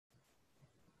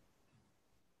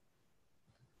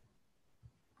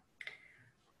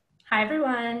Hi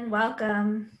everyone,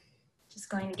 welcome. Just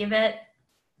going to give it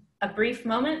a brief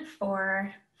moment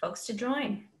for folks to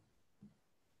join.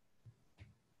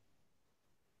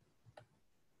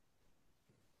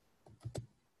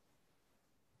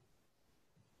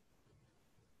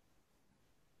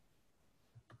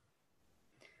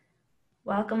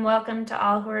 Welcome, welcome to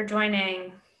all who are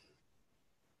joining.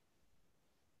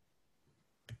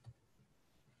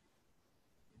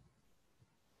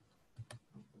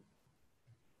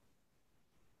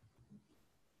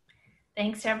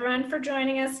 Thanks to everyone for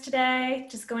joining us today.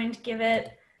 Just going to give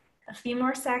it a few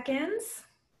more seconds.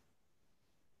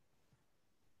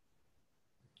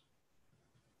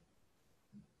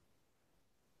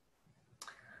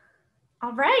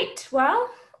 All right, well,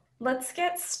 let's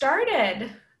get started.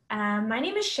 My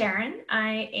name is Sharon.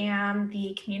 I am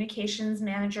the communications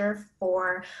manager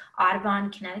for Audubon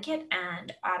Connecticut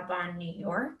and Audubon New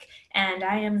York, and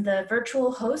I am the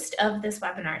virtual host of this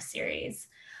webinar series.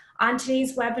 On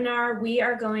today's webinar, we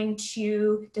are going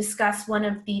to discuss one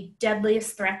of the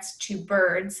deadliest threats to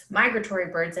birds, migratory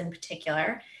birds in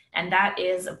particular, and that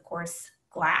is, of course,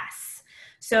 glass.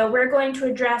 So we're going to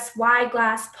address why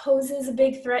glass poses a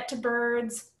big threat to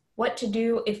birds, what to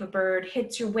do if a bird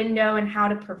hits your window, and how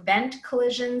to prevent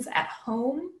collisions at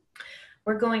home.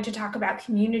 We're going to talk about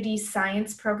community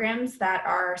science programs that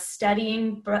are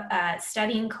studying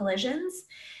collisions,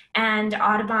 and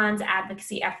Audubon's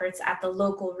advocacy efforts at the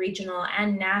local, regional,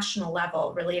 and national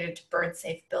level related to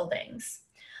bird-safe buildings.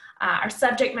 Our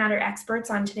subject matter experts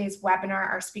on today's webinar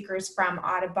are speakers from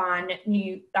Audubon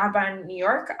New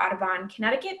York, Audubon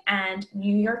Connecticut, and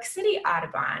New York City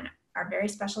Audubon, our very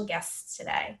special guests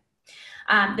today.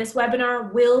 This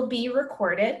webinar will be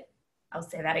recorded. I'll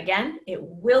say that again, it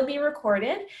will be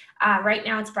recorded. Right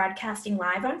now it's broadcasting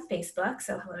live on Facebook,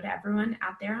 so hello to everyone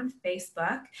out there on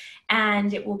Facebook.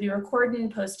 And it will be recorded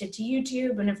and posted to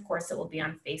YouTube, and of course it will be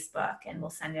on Facebook, and we'll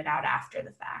send it out after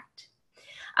the fact.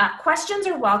 Questions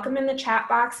are welcome in the chat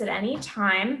box at any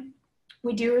time.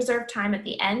 We do reserve time at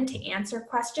the end to answer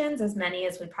questions, as many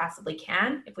as we possibly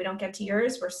can. If we don't get to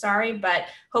yours, we're sorry, but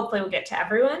hopefully we'll get to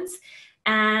everyone's.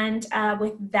 And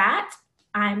with that,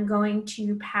 I'm going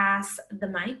to pass the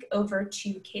mic over to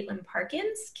Caitlin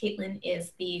Parkins. Caitlin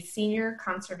is the Senior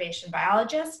Conservation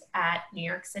Biologist at New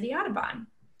York City Audubon.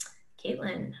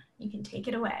 Caitlin, you can take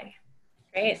it away.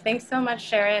 Great, thanks so much,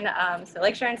 Sharon. So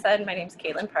like Sharon said, my name is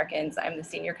Caitlin Parkins. I'm the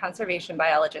Senior Conservation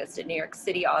Biologist at New York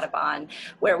City Audubon,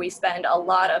 where we spend a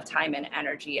lot of time and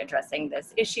energy addressing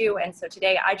this issue. And so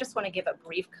today I just want to give a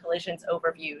brief collisions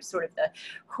overview, sort of the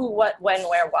who, what, when,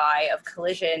 where, why of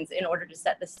collisions in order to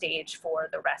set the stage for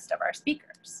the rest of our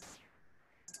speakers.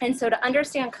 And so to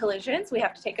understand collisions, we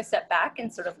have to take a step back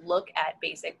and sort of look at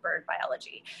basic bird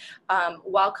biology.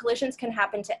 While collisions can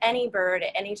happen to any bird at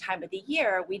any time of the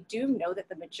year, we do know that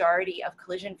the majority of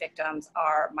collision victims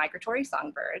are migratory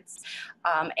songbirds,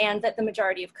 and that the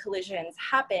majority of collisions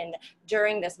happen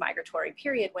during this migratory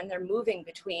period when they're moving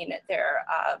between their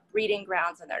breeding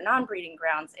grounds and their non-breeding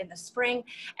grounds in the spring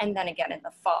and then again in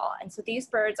the fall. And so these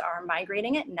birds are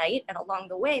migrating at night, and along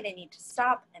the way they need to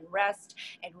stop and rest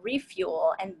and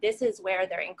refuel, and this is where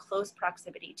they're in close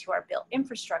proximity to our built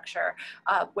infrastructure,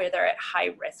 where they're at high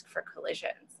risk for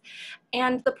collisions.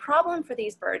 And the problem for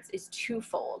these birds is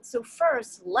twofold. So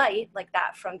first, light, like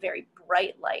that from very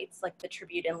bright lights, like the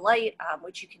Tribune light,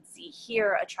 which you can see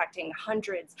here attracting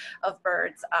hundreds of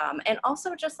birds, and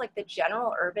also just like the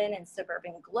general urban and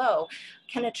suburban glow,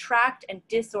 can attract and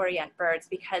disorient birds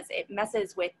because it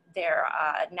messes with their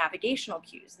navigational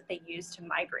cues that they use to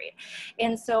migrate.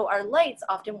 And so our lights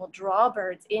often will draw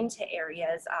birds into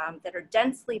areas that are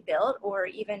densely built or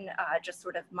even just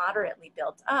sort of moderately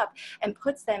built up, and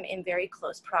puts them in very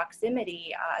close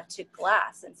proximity to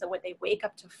glass. And so when they wake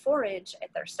up to forage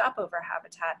at their stopover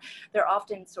habitat, they're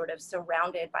often sort of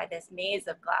surrounded by this maze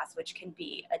of glass, which can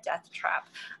be a death trap.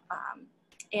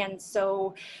 And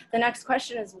so the next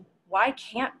question is, why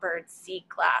can't birds see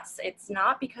glass? It's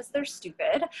not because they're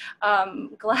stupid.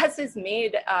 Glass is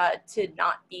made to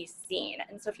not be seen.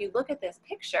 And so if you look at this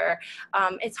picture,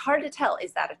 it's hard to tell,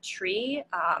 is that a tree?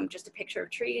 Just a picture of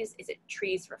trees? Is it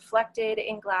trees reflected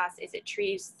in glass? Is it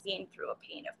trees seen through a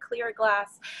pane of clear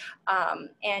glass?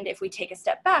 And if we take a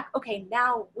step back, okay,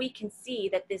 now we can see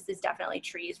that this is definitely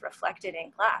trees reflected in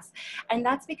glass. And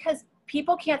that's because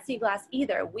people can't see glass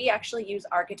either. We actually use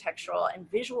architectural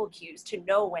and visual cues to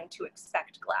know when to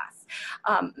expect glass.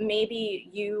 Maybe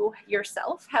you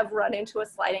yourself have run into a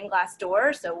sliding glass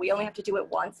door, so we only have to do it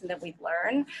once and then we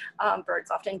learn.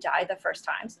 Birds often die the first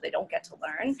time, so they don't get to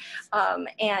learn.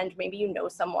 And maybe you know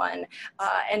someone.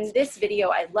 And this video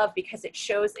I love because it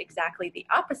shows exactly the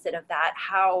opposite of that,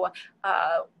 how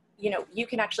you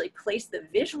can actually place the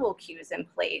visual cues in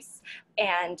place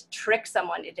and trick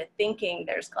someone into thinking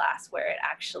there's glass where it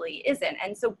actually isn't.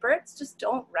 And so birds just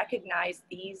don't recognize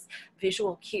these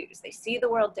visual cues. They see the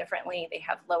world differently. They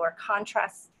have lower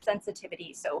contrast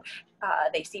sensitivity, so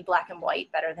they see black and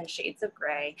white better than shades of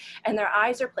gray, and their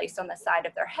eyes are placed on the side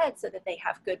of their head so that they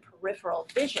have good peripheral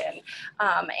vision,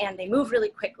 and they move really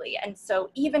quickly. And so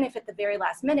even if at the very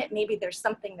last minute, maybe there's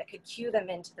something that could cue them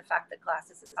into the fact that glass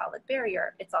is a solid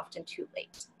barrier, it's often too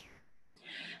late.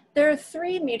 There are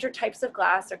three major types of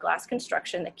glass or glass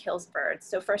construction that kills birds.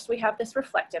 So first we have this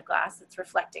reflective glass, it's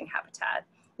reflecting habitat.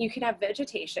 You can have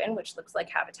vegetation, which looks like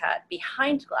habitat,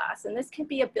 behind glass, and this can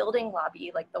be a building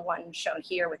lobby like the one shown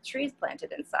here with trees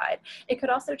planted inside. It could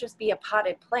also just be a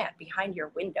potted plant behind your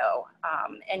window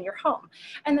and your home.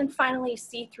 And then finally,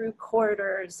 see-through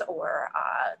corridors or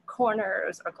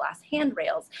corners or glass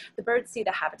handrails. The birds see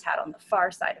the habitat on the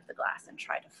far side of the glass and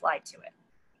try to fly to it.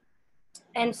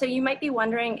 And so you might be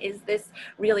wondering, is this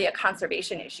really a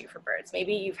conservation issue for birds?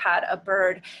 Maybe you've had a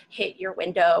bird hit your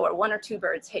window, or one or two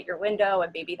birds hit your window,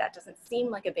 and maybe that doesn't seem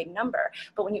like a big number.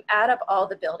 But when you add up all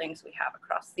the buildings we have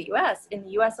across the US, in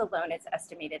the US alone, it's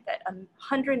estimated that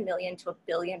 100 million to 1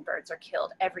 billion birds are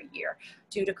killed every year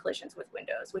due to collisions with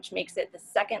windows, which makes it the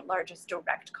second largest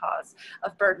direct cause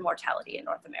of bird mortality in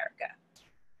North America.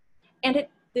 And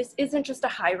this isn't just a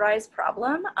high-rise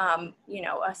problem,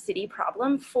 a city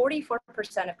problem.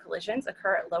 44% of collisions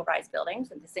occur at low-rise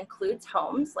buildings, and this includes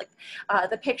homes. Like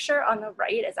the picture on the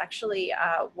right is actually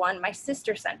one my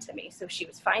sister sent to me. So she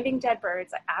was finding dead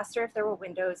birds. I asked her if there were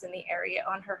windows in the area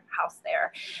on her house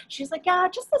there. She's like, yeah,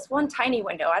 just this one tiny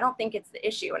window. I don't think it's the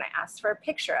issue. And I asked for a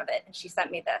picture of it, and she sent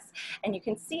me this. And you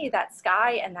can see that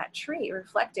sky and that tree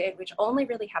reflected, which only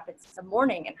really happens in the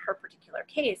morning in her particular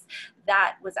case.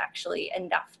 That was actually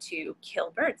enough to kill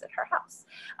birds at her house.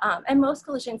 And most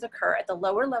collisions occur at the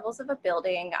lower levels of a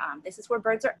building. This is where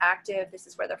birds are active. This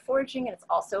is where they're foraging, and it's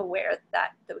also where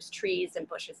those trees and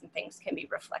bushes and things can be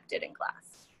reflected in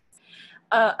glass.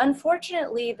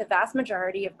 Unfortunately, the vast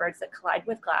majority of birds that collide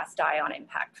with glass die on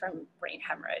impact from brain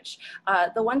hemorrhage.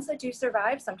 The ones that do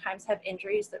survive sometimes have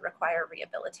injuries that require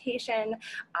rehabilitation,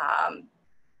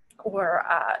 or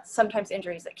sometimes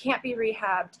injuries that can't be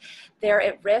rehabbed. They're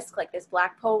at risk, like this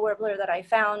black pole warbler that I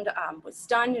found was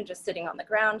stunned and just sitting on the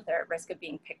ground. They're at risk of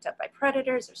being picked up by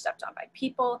predators or stepped on by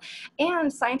people.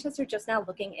 And scientists are just now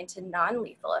looking into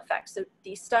non-lethal effects. So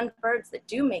these stunned birds that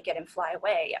do make it and fly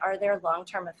away, are there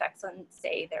long-term effects on,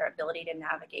 say, their ability to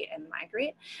navigate and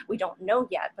migrate? We don't know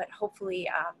yet, but hopefully,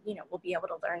 we'll be able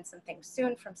to learn some things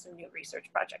soon from some new research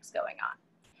projects going on.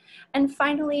 And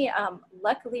finally,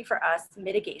 luckily for us,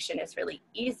 mitigation is really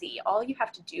easy. All you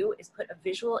have to do is put a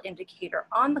visual indicator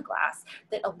on the glass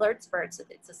that alerts birds that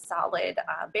it's a solid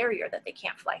barrier that they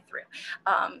can't fly through.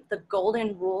 The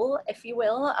golden rule, if you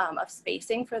will, of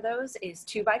spacing for those is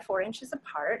 2 by 4 inches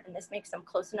apart, and this makes them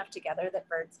close enough together that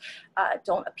birds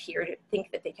don't appear to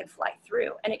think that they can fly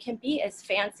through. And it can be as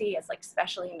fancy as like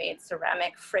specially made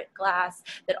ceramic frit glass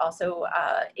that also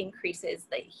increases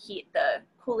the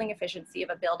cooling efficiency of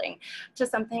a building, to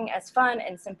something as fun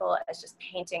and simple as just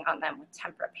painting on them with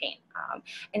tempera paint.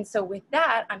 And so with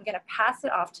that, I'm going to pass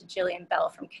it off to Jillian Bell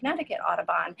from Connecticut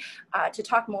Audubon to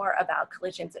talk more about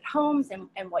collisions at homes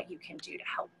and what you can do to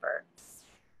help birds.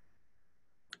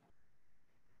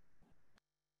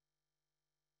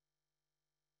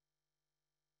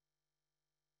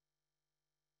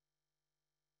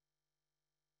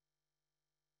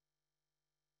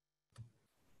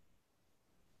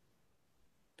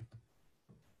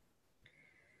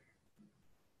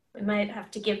 We might have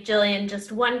to give Jillian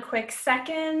just one quick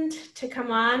second to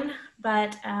come on,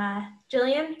 but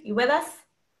Jillian, you with us?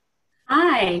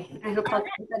 Hi, I hope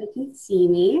everybody can see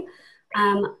me.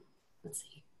 Let's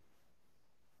see.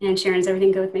 And Sharon, does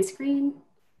everything go with my screen?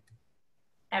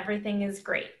 Everything is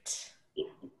great. Yeah.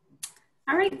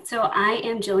 All right, so I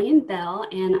am Jillian Bell,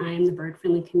 and I'm the Bird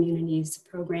Friendly Communities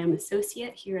Program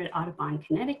Associate here at Audubon,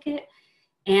 Connecticut.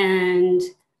 And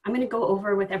I'm going to go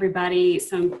over with everybody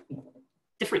some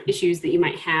different issues that you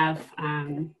might have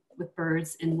with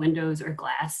birds in windows or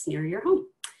glass near your home.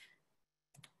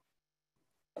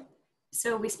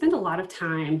 So we spend a lot of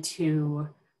time to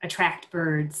attract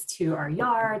birds to our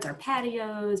yards, our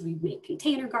patios. We make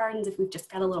container gardens if we've just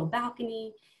got a little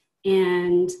balcony.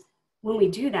 And when we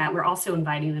do that, we're also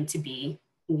inviting them to be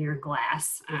near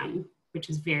glass,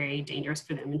 which is very dangerous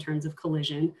for them in terms of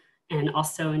collision and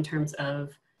also in terms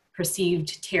of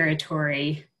perceived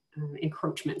territory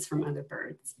encroachments from other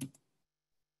birds.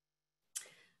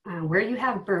 Where you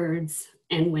have birds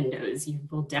and windows, you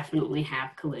will definitely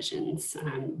have collisions.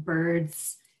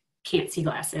 Birds can't see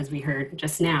glass, as we heard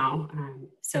just now,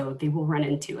 so they will run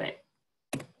into it.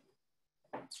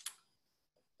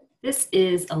 This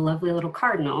is a lovely little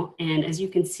cardinal, and as you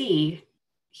can see,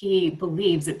 he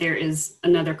believes that there is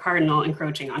another cardinal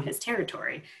encroaching on his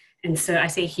territory. And so I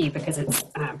say he because it's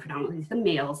predominantly the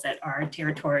males that are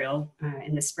territorial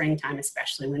in the springtime,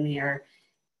 especially when they are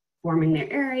forming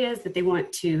their areas that they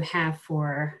want to have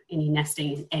for any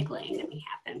nesting and egg laying that may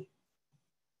happen.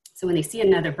 So when they see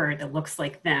another bird that looks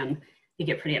like them, they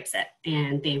get pretty upset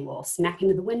and they will smack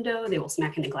into the window, they will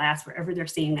smack into glass, wherever they're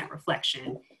seeing that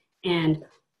reflection. And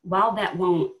while that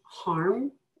won't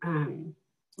harm,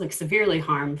 like severely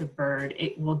harm the bird,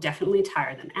 it will definitely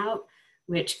tire them out,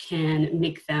 which can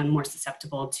make them more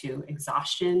susceptible to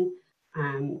exhaustion,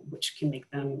 which can make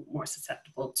them more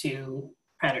susceptible to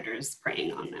predators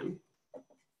preying on them,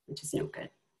 which is no good.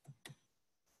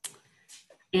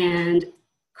 And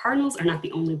cardinals are not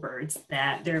the only birds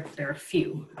that, there are a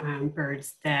few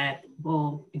birds that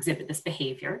will exhibit this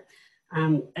behavior.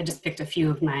 I just picked a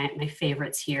few of my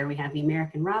favorites here. We have the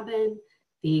American robin,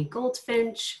 the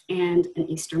goldfinch, and an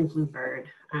eastern bluebird.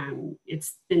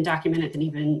 It's been documented that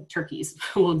even turkeys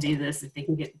will do this if they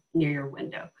can get near your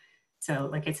window. So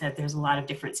like I said, there's a lot of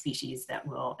different species that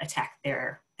will attack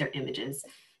their images.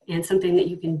 And something that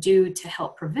you can do to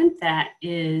help prevent that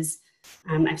is,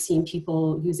 I've seen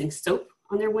people using soap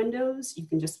on their windows. You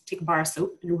can just take a bar of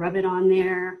soap and rub it on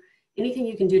there. Anything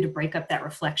you can do to break up that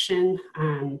reflection.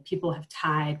 People have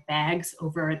tied bags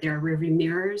over their rear view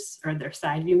mirrors or their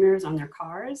side view mirrors on their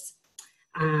cars,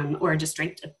 or just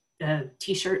draped a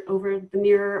t-shirt over the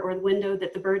mirror or the window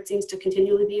that the bird seems to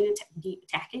continually be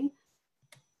attacking.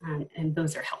 And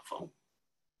those are helpful.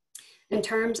 In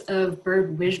terms of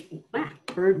bird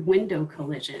window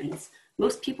collisions,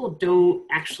 most people don't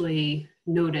actually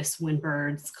notice when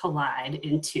birds collide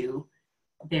into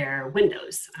their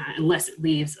windows unless it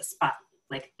leaves a spot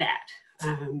like that,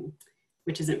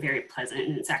 which isn't very pleasant.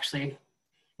 And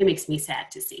it makes me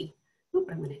sad to see. Oop,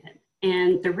 I went ahead.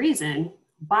 And the reason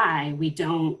why we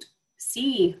don't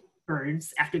see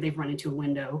birds after they've run into a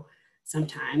window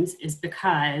sometimes is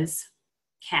because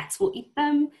cats will eat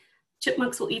them,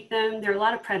 chipmunks will eat them. There are a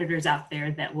lot of predators out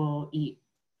there that will eat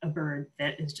a bird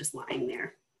that is just lying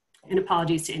there. And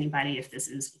apologies to anybody if this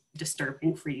is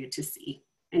disturbing for you to see.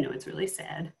 I know it's really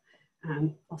sad.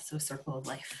 Also circle of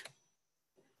life.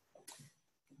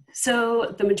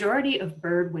 So the majority of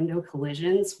bird window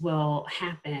collisions will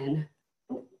happen.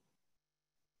 Oh,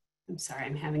 I'm sorry,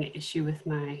 I'm having an issue with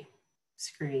my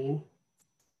screen.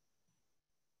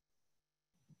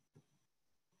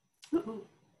 Uh-oh.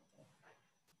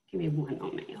 Give me one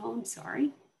moment, y'all, I'm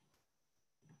sorry.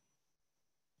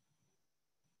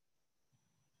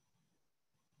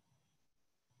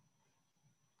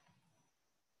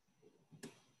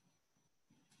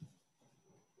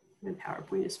 My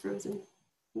PowerPoint is frozen.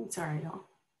 I'm sorry, y'all.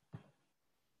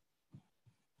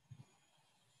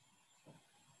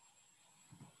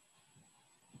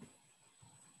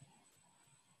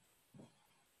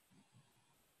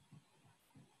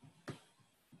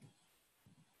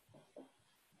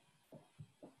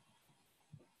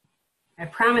 I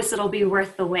promise it'll be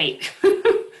worth the wait.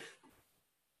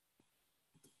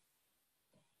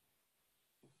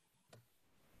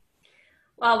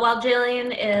 Well, while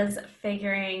Jillian is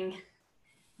figuring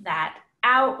that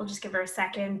out, we'll just give her a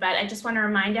second, but I just want to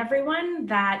remind everyone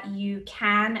that you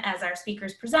can, as our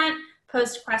speakers present,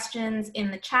 post questions in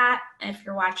the chat. If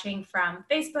you're watching from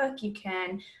Facebook, you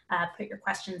can put your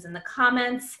questions in the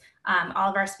comments. All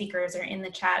of our speakers are in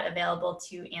the chat available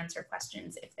to answer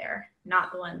questions if they're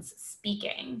not the ones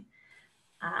speaking.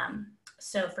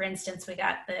 So for instance, we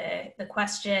got the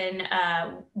question,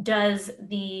 does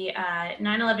the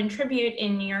 9/11 tribute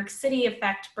in New York City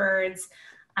affect birds?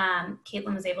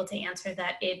 Caitlin was able to answer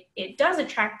that it does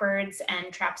attract birds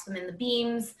and traps them in the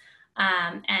beams.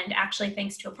 And actually,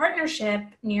 thanks to a partnership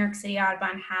New York City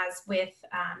Audubon has with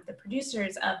the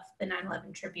producers of the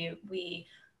 9/11 tribute, we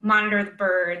monitor the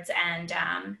birds and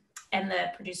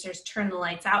the producers turn the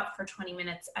lights out for 20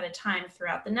 minutes at a time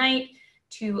throughout the night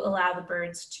to allow the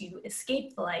birds to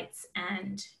escape the lights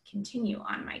and continue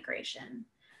on migration.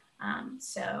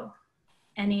 So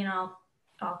any and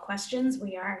all questions,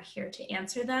 we are here to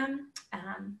answer them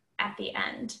at the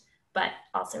end, but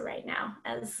also right now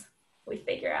as we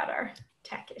figure out our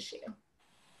tech issue.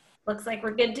 Looks like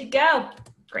we're good to go.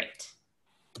 Great.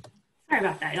 Sorry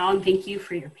about that, y'all, and thank you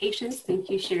for your patience. Thank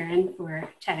you, Sharon, for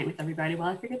chatting with everybody while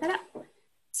I figured that out.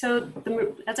 So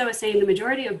as I was saying, the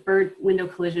majority of bird window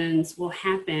collisions will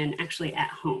happen actually at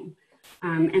home.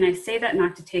 And I say that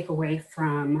not to take away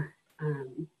from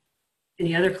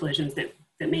any other collisions that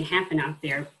that may happen out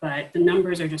there, but the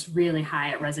numbers are just really high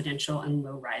at residential and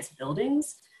low-rise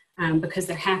buildings because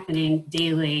they're happening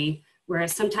daily,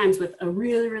 whereas sometimes with a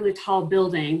really, really tall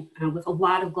building with a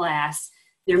lot of glass,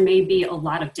 there may be a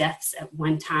lot of deaths at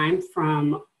one time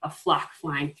from a flock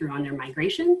flying through on their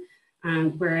migration,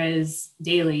 whereas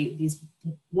daily, these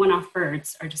one-off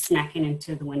birds are just smacking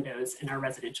into the windows in our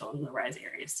residential and low-rise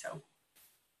areas. So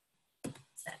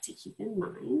that's that to keep in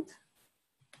mind.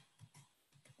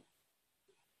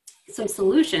 Some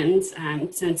solutions,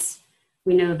 since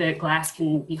we know that glass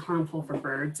can be harmful for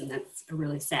birds, and that's a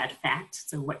really sad fact.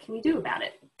 So what can we do about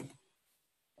it?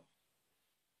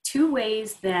 Two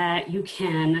ways that you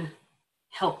can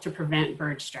help to prevent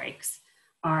bird strikes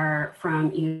are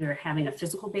from either having a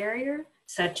physical barrier,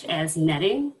 such as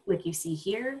netting, like you see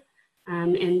here.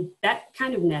 And that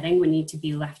kind of netting would need to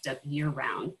be left up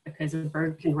year-round because a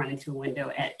bird can run into a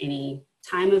window at any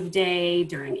time of day,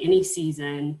 during any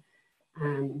season.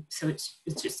 So it's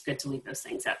just good to leave those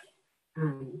things up.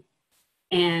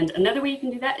 And another way you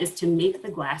can do that is to make the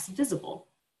glass visible,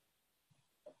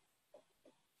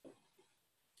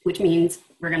 which means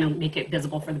we're going to make it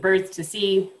visible for the birds to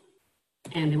see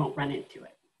and they won't run into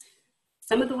it.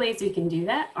 Some of the ways we can do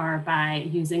that are by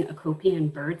using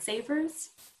Acopian bird savers,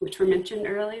 which were mentioned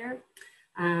earlier.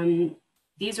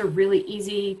 These are really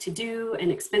easy to do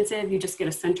and expensive. You just get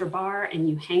a center bar and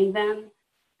you hang them.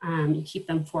 You keep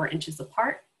them 4 inches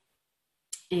apart.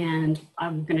 And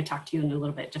I'm going to talk to you in a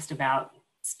little bit just about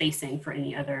spacing for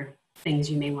any other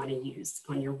things you may want to use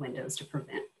on your windows to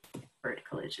prevent bird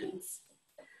collisions.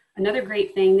 Another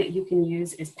great thing that you can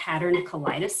use is pattern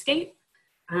kaleidoscape.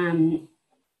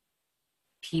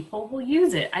 People will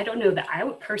use it. I don't know that I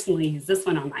would personally use this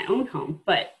one on my own home,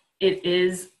 but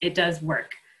it does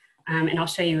work. And I'll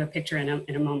show you a picture in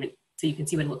a moment so you can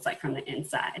see what it looks like from the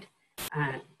inside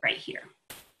right here.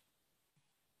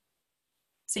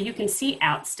 So you can see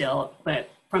out still, but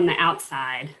from the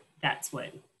outside, that's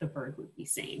what the bird would be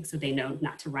seeing. So they know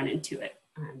not to run into it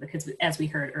because as we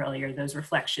heard earlier, those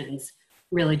reflections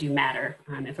really do matter.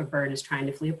 If a bird is trying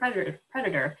to flee a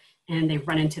predator and they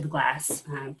run into the glass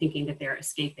thinking that they're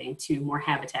escaping to more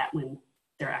habitat when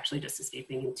they're actually just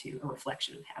escaping into a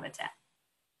reflection of habitat.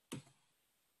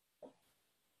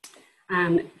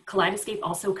 Kaleidoscape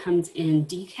also comes in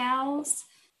decals,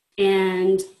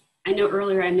 and I know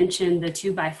earlier I mentioned the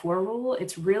 2x4 rule.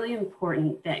 It's really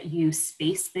important that you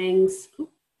space things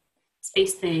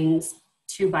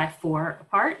 2x4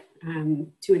 apart,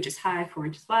 2 inches high, 4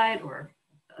 inches wide, or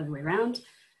the other way around,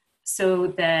 so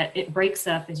that it breaks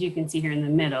up, as you can see here in the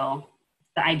middle,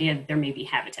 the idea that there may be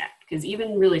habitat. Because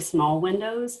even really small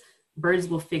windows, birds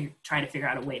will try to figure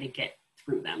out a way to get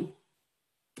through them.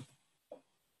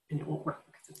 And it won't work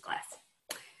because it's glass.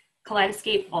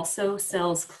 Kaleidoscape also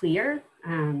sells clear.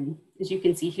 As you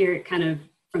can see here, it kind of,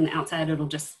 from the outside,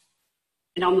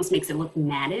 it almost makes it look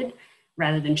matted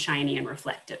rather than shiny and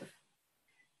reflective.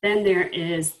 Then there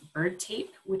is bird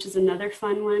tape, which is another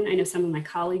fun one. I know some of my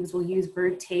colleagues will use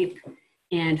bird tape,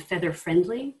 and feather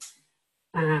friendly,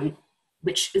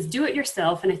 which is do it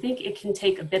yourself. And I think it can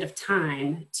take a bit of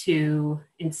time to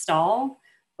install,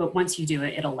 but once you do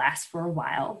it, it'll last for a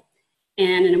while.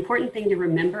 And an important thing to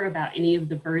remember about any of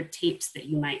the bird tapes that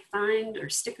you might find, or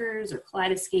stickers or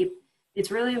kaleidoscape, it's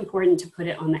really important to put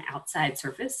it on the outside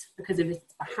surface, because if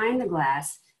it's behind the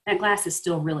glass, that glass is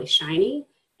still really shiny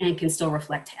and can still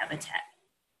reflect habitat.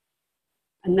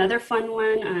 Another fun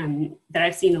one that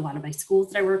I've seen a lot of my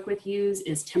schools that I work with use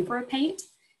is tempera paint.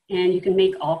 And you can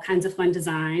make all kinds of fun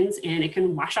designs, and it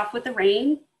can wash off with the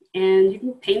rain and you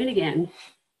can paint it again.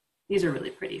 These are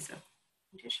really pretty, so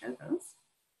I'll just show those.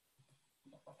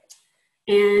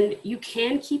 And you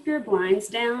can keep your blinds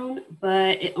down,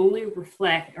 but it only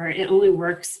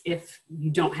works if you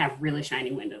don't have really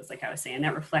shiny windows. Like I was saying,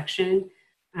 that reflection,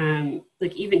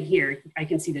 like even here, I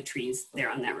can see the trees there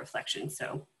on that reflection.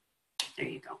 So there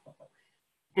you go.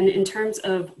 And in terms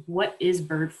of what is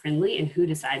bird friendly and who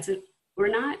decides it or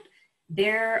not,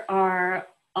 there are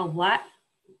a lot,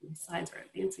 the slides are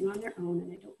advancing on their own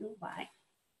and I don't know why.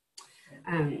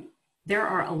 There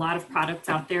are a lot of products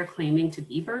out there claiming to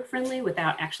be bird friendly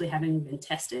without actually having been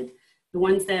tested. The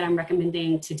ones that I'm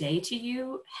recommending today to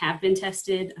you have been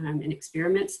tested in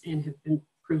experiments and have been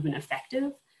proven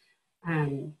effective.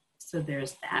 So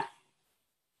there's that.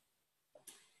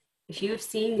 If you have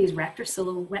seen these raptor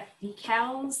silhouette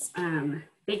decals,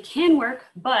 they can work,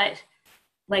 but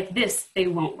like this, they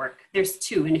won't work. There's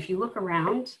two, and if you look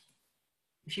around,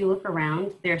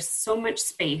 there's so much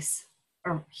space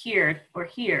or here or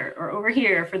here or over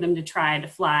here for them to try to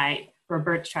fly, for a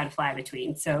bird to try to fly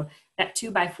between. So that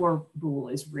 2x4 rule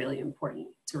is really important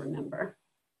to remember.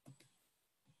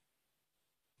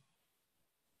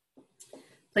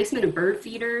 Placement of bird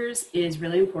feeders is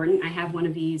really important. I have one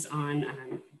of these on,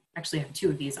 actually I have two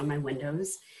of these on my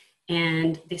windows.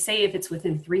 And they say if it's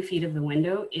within 3 feet of the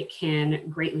window, it can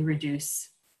greatly reduce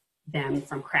them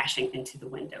from crashing into the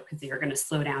window because they are going to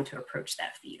slow down to approach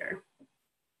that feeder.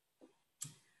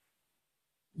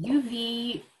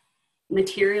 UV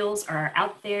materials are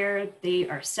out there. They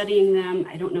are studying them.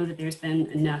 I don't know that there's been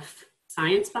enough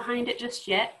science behind it just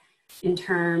yet in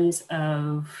terms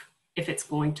of if it's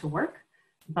going to work.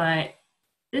 But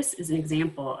this is an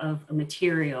example of a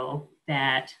material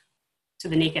that to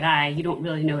the naked eye, you don't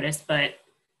really notice, but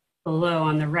below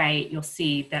on the right, you'll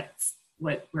see that's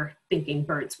what we're thinking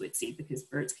birds would see because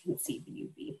birds can see the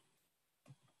UV.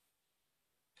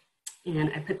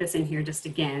 And I put this in here just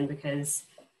again because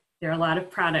there are a lot of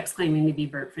products claiming to be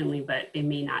bird friendly, but they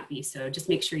may not be. So just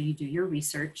make sure you do your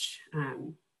research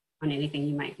on anything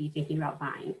you might be thinking about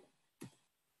buying.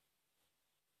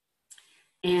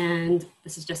 And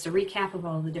this is just a recap of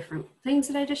all the different things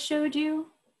that I just showed you.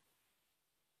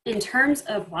 In terms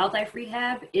of wildlife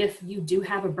rehab, if you do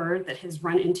have a bird that has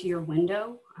run into your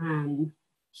window,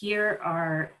 here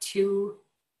are 2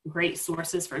 great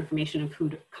sources for information of who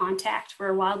to contact for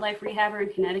a wildlife rehabber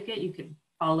in Connecticut. You could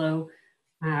follow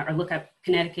or look up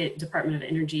Connecticut Department of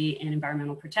Energy and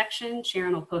Environmental Protection.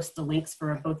 Sharon will post the links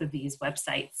for both of these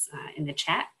websites in the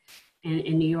chat. And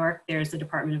in New York, there's the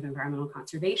Department of Environmental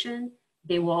Conservation.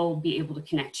 They will be able to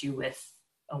connect you with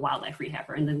a wildlife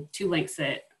rehabber. And the 2 links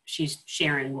that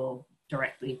Sharon will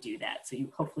directly do that. So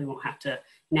you hopefully won't have to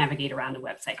navigate around a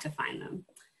website to find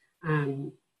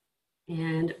them.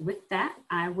 And with that,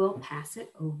 I will pass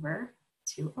it over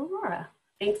to Aurora.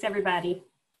 Thanks, everybody.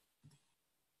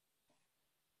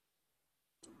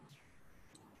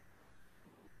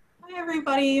 Hi,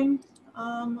 everybody.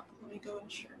 Let me go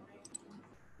and share.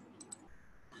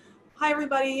 Hi,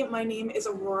 everybody. My name is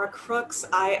Aurora Crooks.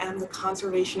 I am the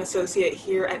Conservation Associate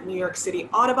here at New York City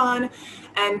Audubon.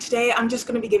 And today I'm just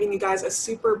going to be giving you guys a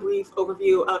super brief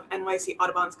overview of NYC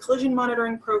Audubon's collision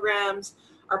monitoring programs,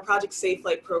 our Project Safe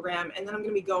Flight program, and then I'm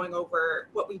going to be going over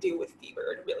what we do with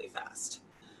Beaver really fast.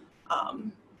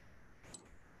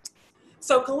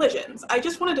 So collisions, I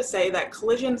just wanted to say that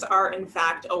collisions are in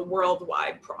fact a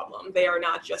worldwide problem. They are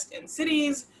not just in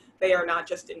cities, they are not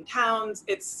just in towns,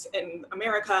 it's in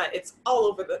America, it's all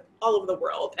over the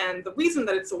world. And the reason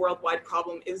that it's a worldwide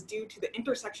problem is due to the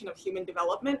intersection of human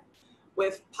development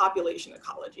with population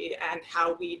ecology and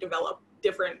how we develop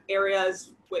different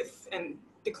areas with and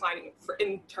declining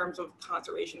in terms of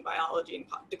conservation biology and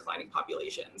declining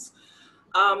populations.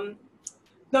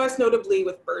 Most notably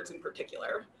with birds in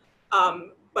particular.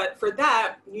 But for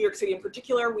that, New York City in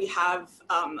particular, we have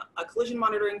a collision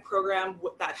monitoring program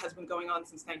that has been going on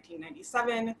since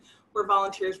 1997, where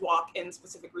volunteers walk in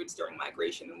specific routes during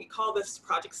migration, and we call this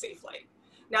Project Safe Flight.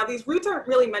 Now, these routes aren't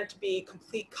really meant to be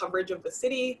complete coverage of the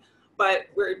city, but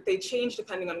they change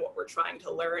depending on what we're trying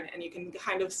to learn, and you can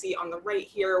kind of see on the right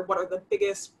here what are the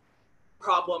biggest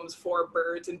problems for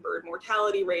birds and bird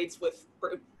mortality rates, with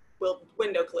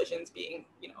window collisions being,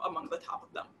 among the top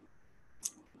of them.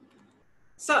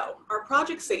 So our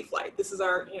Project Safe Flight, this is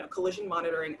our collision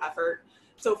monitoring effort.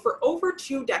 So for over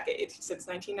 2 decades, since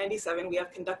 1997, we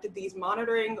have conducted these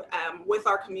monitoring with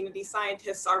our community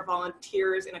scientists, our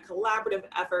volunteers, in a collaborative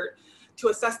effort to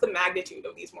assess the magnitude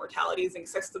of these mortalities and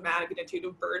assess the magnitude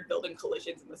of bird building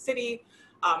collisions in the city.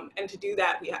 And to do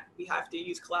that, we have to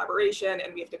use collaboration,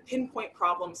 and we have to pinpoint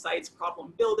problem sites,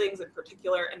 problem buildings in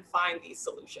particular, and find these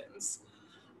solutions.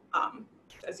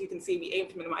 As you can see, we aim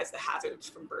to minimize the hazards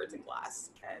from birds and glass.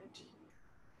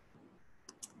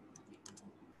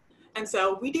 And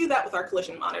so we do that with our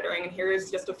collision monitoring, and here's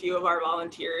just a few of our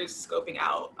volunteers scoping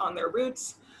out on their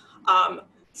routes.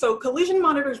 So collision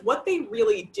monitors, what they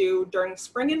really do during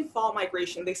spring and fall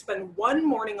migration, they spend 1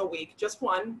 morning a week, just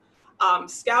one,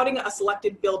 scouting a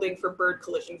selected building for bird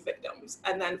collision victims.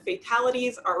 And then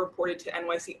fatalities are reported to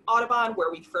NYC Audubon,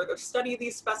 where we further study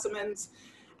these specimens.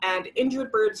 And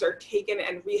injured birds are taken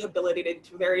and rehabilitated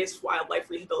to various wildlife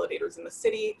rehabilitators in the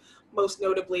city, most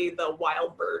notably the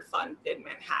Wild Bird Fund in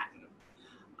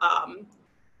Manhattan.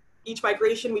 Each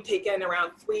migration, we take in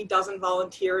around 3 dozen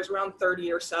volunteers, around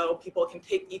 30 or so. People can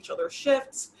take each other's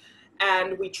shifts,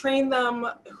 and we train them.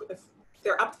 If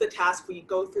they're up to the task, we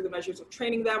go through the measures of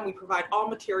training them. We provide all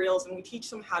materials, and we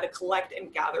teach them how to collect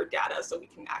and gather data so we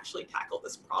can actually tackle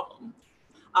this problem.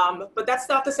 But that's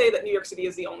not to say that New York City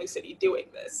is the only city doing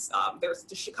this. There's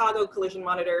the Chicago Collision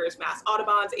Monitors, Mass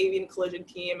Audubon's Avian Collision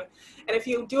Team. And if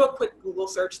you do a quick Google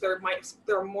search, there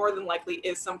more than likely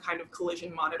is some kind of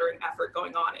collision monitoring effort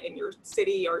going on in your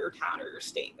city or your town or your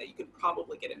state that you could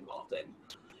probably get involved in.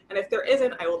 And if there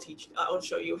isn't, I will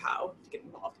show you how to get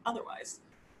involved otherwise.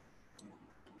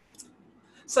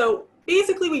 So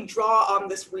basically we draw on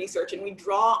this research and we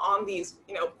draw on these,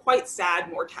 quite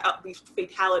sad these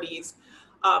fatalities.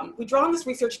 We draw on this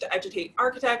research to educate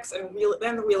architects and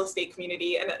the real estate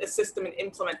community and assist them in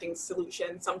implementing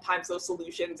solutions. Sometimes those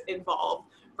solutions involve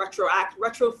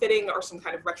retrofitting or some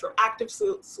kind of retroactive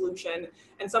solution.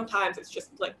 And sometimes it's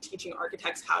just like teaching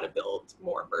architects how to build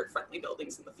more bird-friendly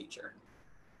buildings in the future.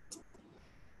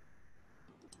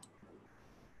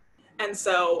 And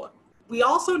so we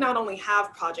also not only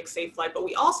have Project Safe Flight, but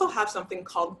we also have something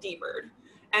called dBird.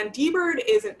 And dBird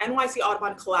is an NYC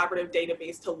Audubon collaborative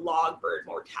database to log bird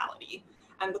mortality.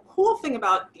 And the cool thing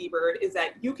about dBird is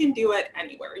that you can do it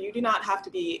anywhere. You do not have to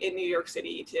be in New York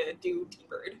City to do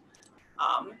dBird.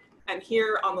 And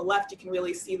here on the left, you can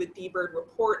really see the dBird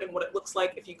report and what it looks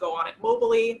like if you go on it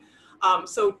mobilely.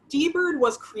 So dBird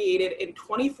was created in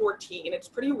 2014, it's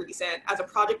pretty recent, as a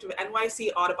project of NYC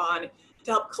Audubon to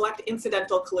help collect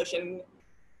incidental collision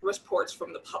reports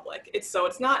from the public. It's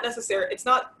not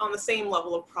on the same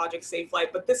level of Project Safe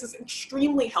Flight, but this is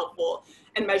extremely helpful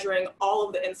in measuring all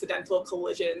of the incidental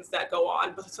collisions that go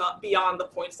on beyond the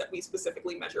points that we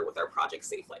specifically measure with our Project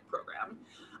Safe Flight program.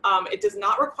 It does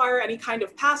not require any kind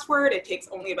of password. It takes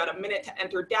only about a minute to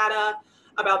enter data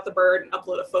about the bird and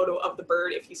upload a photo of the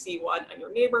bird if you see one in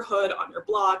your neighborhood, on your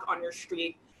block, on your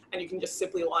street, and you can just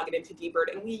simply log it into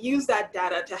dBird. And we use that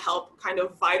data to help kind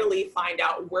of vitally find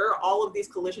out where all of these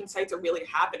collision sites are really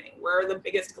happening. Where are the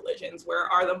biggest collisions? Where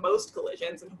are the most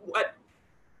collisions? And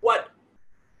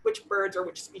which birds or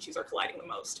which species are colliding the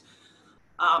most?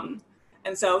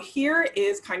 And so here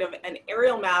is kind of an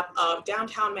aerial map of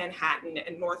downtown Manhattan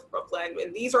and North Brooklyn.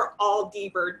 And these are all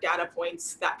dBird data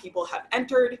points that people have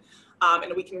entered.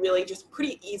 And we can really just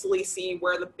pretty easily see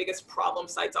where the biggest problem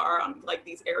sites are on like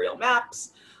these aerial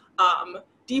maps.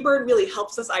 dBird really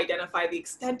helps us identify the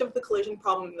extent of the collision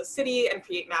problem in the city and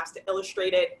create maps to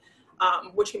illustrate it,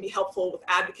 which can be helpful with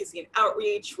advocacy and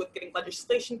outreach, with getting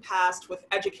legislation passed, with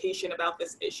education about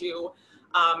this issue.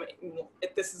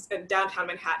 This is in downtown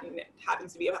Manhattan. It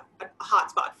happens to be a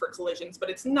hotspot for collisions, but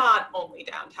it's not only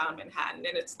downtown Manhattan.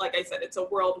 And it's, like I said, it's a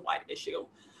worldwide issue,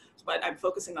 but I'm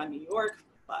focusing on New York.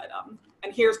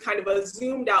 And here's kind of a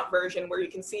zoomed out version where you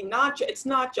can see it's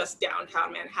not just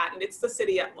downtown Manhattan, it's the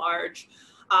city at large.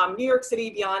 New York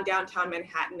City beyond downtown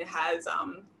Manhattan has,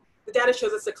 the data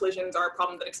shows us the collisions are a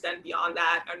problem that extend beyond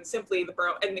that and simply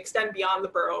extend beyond the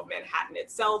borough of Manhattan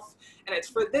itself. And it's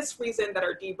for this reason that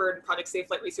our dBird and Project Safe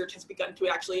Flight research has begun to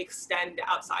actually extend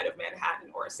outside of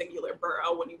Manhattan or a singular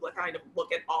borough when you kind of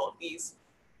look at all of these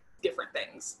different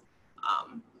things.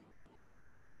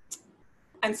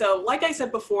 And so, like I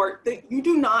said before, you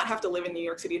do not have to live in New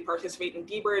York City to participate in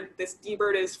dBird. This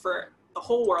dBird is for the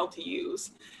whole world to use.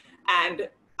 And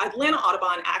Atlanta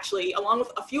Audubon actually, along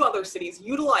with a few other cities,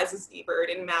 utilizes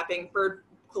dBird in mapping bird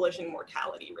collision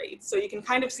mortality rates. So you can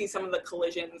kind of see some of the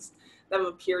collisions that have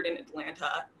appeared in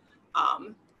Atlanta.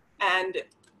 And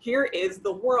here is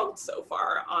the world so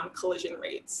far on collision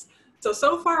rates.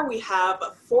 So far we have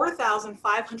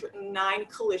 4,509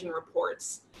 collision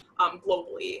reports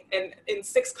globally and in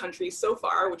 6 countries so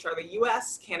far, which are the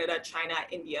US, Canada, China,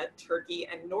 India, Turkey,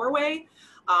 and Norway.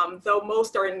 Though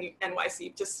most are in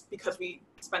NYC just because we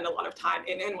spend a lot of time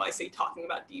in NYC talking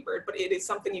about dBird, but it is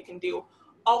something you can do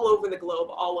all over the globe,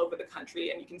 all over the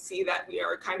country. And you can see that we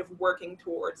are kind of working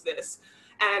towards this.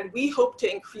 And we hope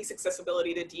to increase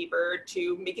accessibility to dBird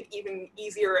to make it even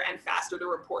easier and faster to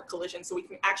report collisions so we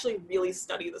can actually really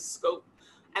study the scope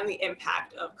and the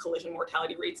impact of collision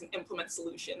mortality rates and implement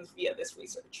solutions via this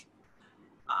research.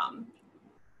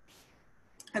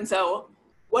 And so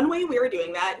one way we are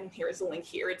doing that, and here's the link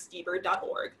here, it's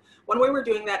dbird.org. One way we're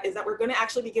doing that is that we're going to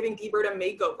actually be giving dBird a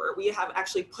makeover. We have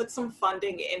actually put some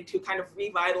funding into kind of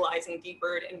revitalizing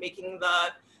dBird and making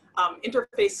the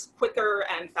interface quicker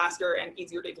and faster and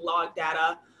easier to log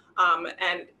data.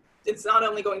 And it's not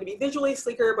only going to be visually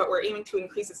sleeker, but we're aiming to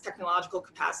increase its technological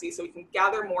capacity so we can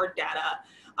gather more data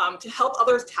to help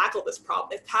others tackle this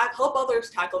problem, help others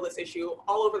tackle this issue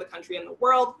all over the country and the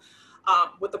world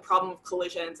with the problem of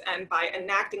collisions, and by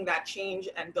enacting that change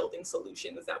and building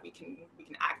solutions that we can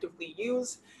actively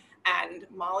use. And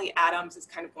Molly Adams is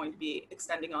kind of going to be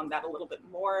extending on that a little bit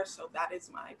more. So that is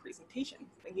my presentation.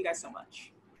 Thank you guys so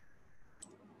much.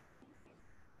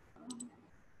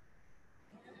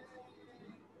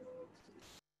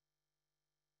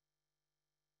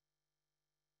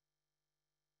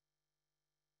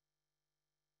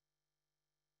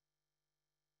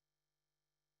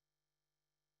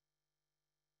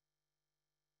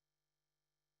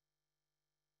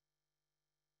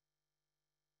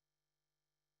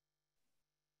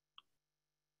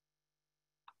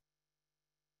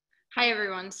 Hi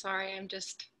everyone, sorry, I'm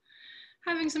just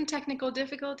having some technical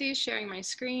difficulties sharing my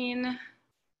screen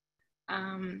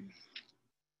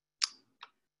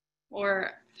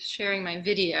or sharing my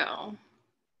video.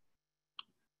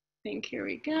 I think here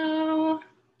we go.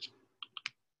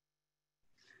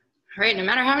 All right, no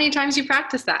matter how many times you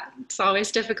practice that, it's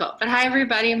always difficult. But hi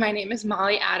everybody, my name is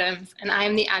Molly Adams and I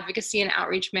am the Advocacy and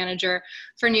Outreach Manager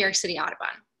for New York City Audubon.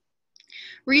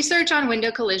 Research on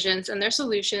window collisions and their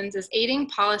solutions is aiding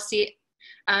policy,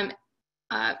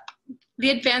 the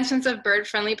advancements of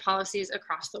bird-friendly policies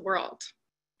across the world.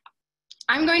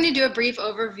 I'm going to do a brief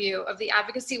overview of the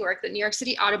advocacy work that New York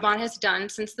City Audubon has done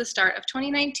since the start of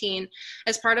 2019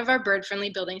 as part of our bird-friendly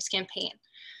buildings campaign.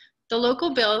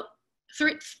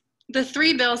 The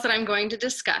three bills that I'm going to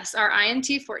discuss are INT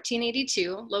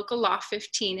 1482, Local Law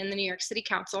 15 in the New York City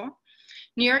Council,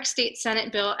 New York State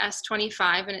Senate Bill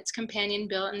S25 and its companion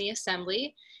bill in the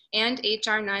Assembly, and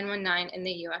HR 919 in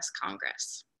the US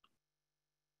Congress.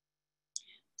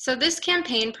 So this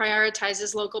campaign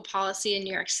prioritizes local policy in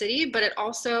New York City, but it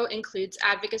also includes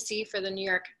advocacy for the New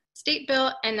York State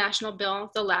Bill and National Bill.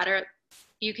 The latter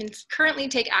you can currently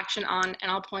take action on,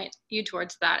 and I'll point you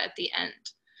towards that at the end.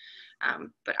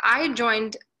 But I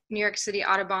joined New York City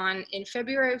Audubon in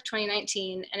February of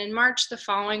 2019, and in March the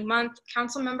following month,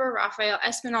 Councilmember Raphael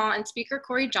Espinal and Speaker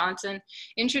Corey Johnson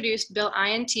introduced Bill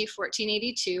INT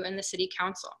 1482 in the City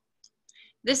Council.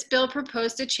 This bill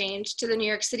proposed a change to the New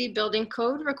York City Building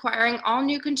Code requiring all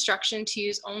new construction to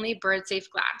use only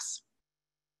bird-safe glass.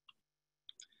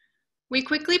 We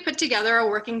quickly put together a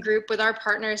working group with our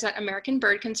partners at American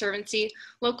Bird Conservancy,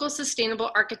 local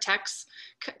sustainable architects,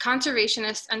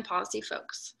 conservationists, and policy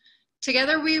folks.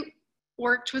 Together, we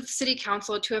worked with City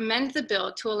Council to amend the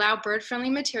bill to allow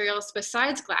bird-friendly materials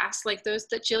besides glass, like those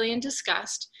that Jillian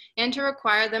discussed, and to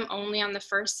require them only on the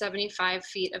first 75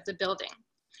 feet of the building.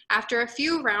 After a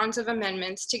few rounds of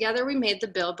amendments, together we made the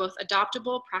bill both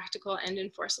adoptable, practical, and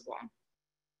enforceable.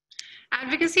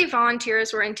 Advocacy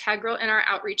volunteers were integral in our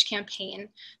outreach campaign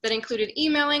that included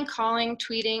emailing, calling,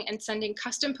 tweeting, and sending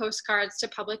custom postcards to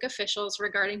public officials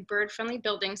regarding bird-friendly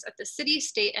buildings at the city,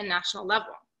 state, and national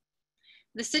level.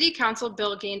 The City Council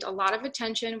bill gained a lot of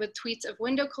attention with tweets of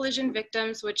window collision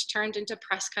victims, which turned into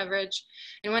press coverage.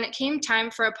 And when it came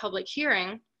time for a public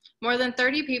hearing, more than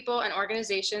 30 people and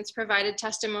organizations provided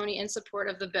testimony in support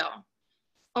of the bill.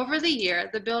 Over the year,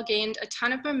 the bill gained a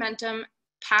ton of momentum,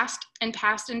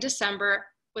 passed in December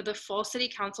with a full City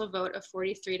Council vote of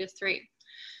 43-3.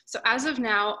 So as of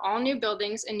now, all new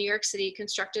buildings in New York City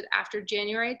constructed after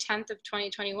January 10th of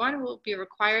 2021 will be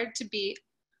required to be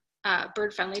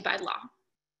bird-friendly by law.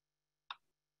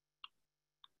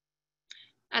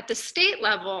 At the state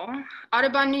level,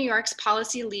 Audubon New York's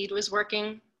policy lead was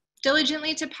working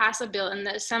diligently to pass a bill in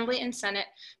the Assembly and Senate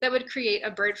that would create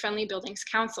a bird-friendly buildings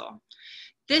council.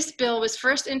 This bill was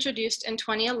first introduced in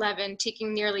 2011,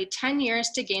 taking nearly 10 years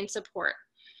to gain support.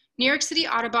 New York City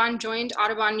Audubon joined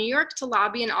Audubon New York to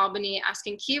lobby in Albany,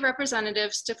 asking key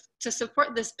representatives to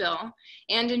support this bill,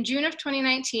 and in June of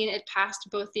 2019, it passed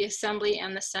both the Assembly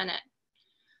and the Senate.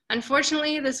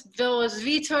 Unfortunately, this bill was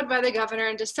vetoed by the governor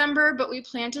in December, but we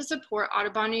plan to support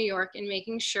Audubon New York in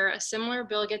making sure a similar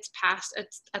bill gets passed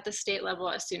at the state level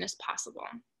as soon as possible.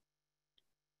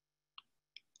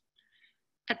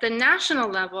 At the national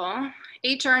level,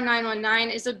 HR 919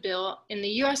 is a bill in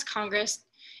the US Congress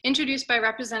introduced by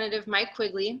Representative Mike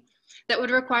Quigley that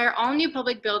would require all new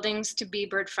public buildings to be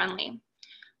bird-friendly.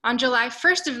 On July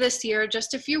 1st of this year,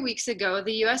 just a few weeks ago,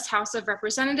 the US House of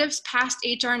Representatives passed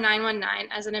HR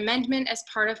 919 as an amendment as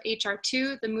part of HR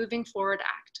 2, the Moving Forward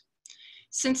Act.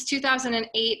 Since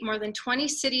 2008, more than 20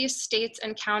 cities, states,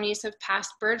 and counties have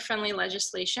passed bird-friendly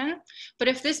legislation, but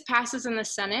if this passes in the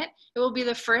Senate, it will be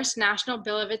the first national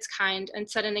bill of its kind and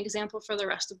set an example for the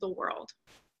rest of the world.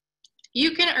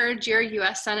 You can urge your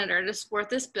US Senator to support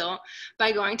this bill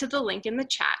by going to the link in the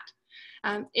chat.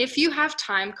 If you have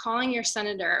time, calling your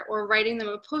senator or writing them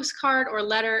a postcard or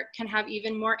letter can have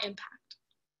even more impact.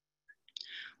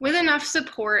 With enough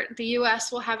support, the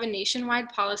US will have a nationwide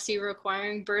policy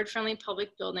requiring bird-friendly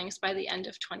public buildings by the end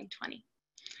of 2020.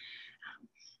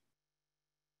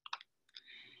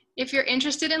 If you're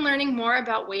interested in learning more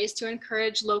about ways to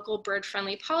encourage local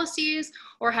bird-friendly policies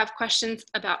or have questions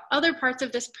about other parts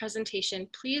of this presentation,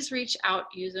 please reach out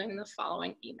using the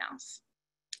following emails.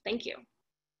 Thank you.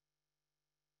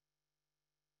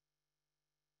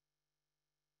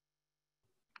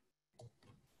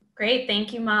 Great,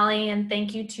 thank you, Molly, and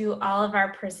thank you to all of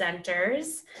our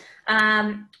presenters.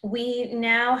 We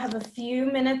now have a few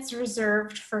minutes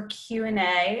reserved for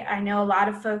Q&A. I know a lot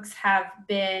of folks have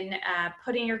been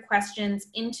putting your questions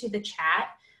into the chat.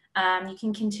 You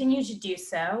can continue to do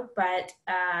so, but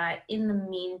in the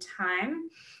meantime,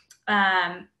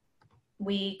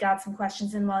 we got some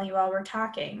questions in while you all were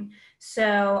talking.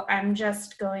 So I'm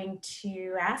just going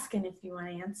to ask, and if you want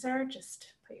to answer,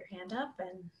 just put your hand up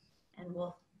and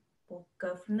we'll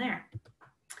go from there.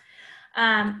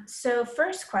 So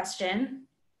first question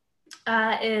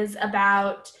is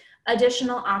about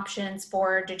additional options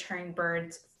for deterring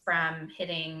birds from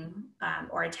hitting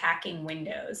or attacking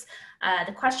windows.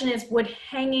 The question is, would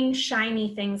hanging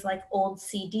shiny things like old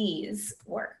CDs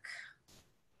work?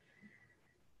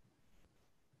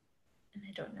 And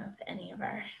I don't know if any of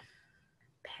our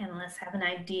panelists have an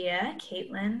idea.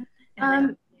 Caitlin,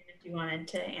 and if you wanted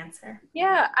to answer.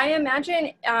 Yeah, I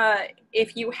imagine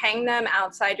if you hang them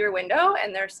outside your window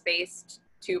and they're spaced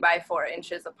 2 by 4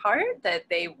 inches apart, that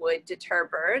they would deter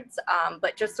birds,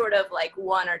 but just sort of like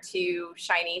 1 or 2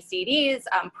 shiny CDs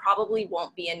probably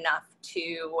won't be enough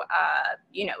to,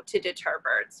 you know, to deter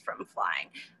birds from flying.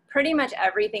 Pretty much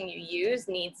everything you use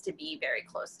needs to be very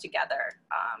close together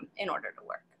in order to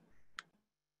work.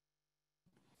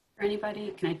 For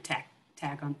anybody, can I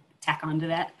tack on to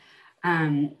that?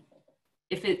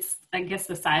 If it's, I guess,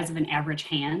 the size of an average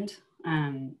hand,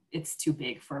 it's too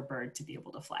big for a bird to be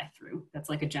able to fly through. That's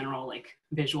like a general like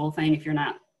visual thing. If you're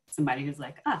not somebody who's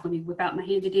like, let me whip out my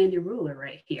handy dandy ruler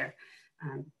right here.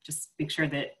 Just make sure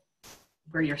that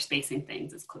where you're spacing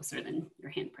things is closer than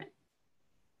your handprint.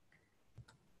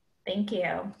 Thank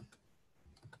you.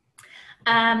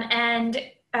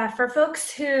 For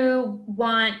folks who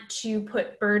want to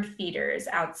put bird feeders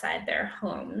outside their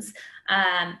homes,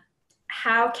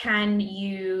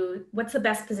 what's the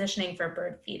best positioning for a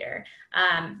bird feeder?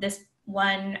 This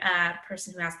one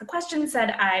person who asked the question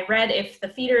said, I read if the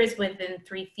feeder is within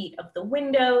 3 feet of the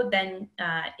window, then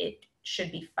it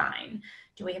should be fine.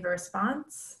 Do we have a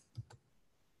response?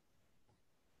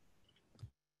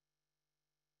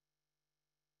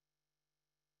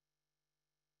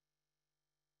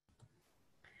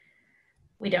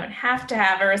 We don't have to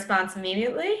have a response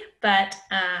immediately, but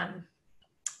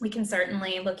we can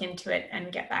certainly look into it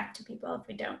and get back to people if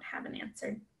we don't have an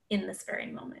answer in this very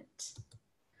moment.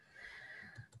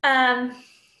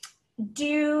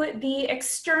 Do the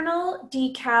external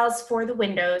decals for the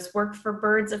windows work for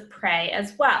birds of prey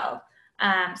as well?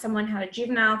 Someone had a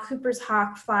juvenile Cooper's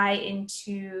hawk fly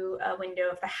into a window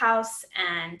of the house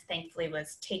and thankfully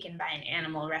was taken by an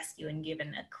animal rescue and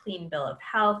given a clean bill of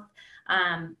health.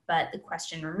 But the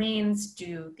question remains,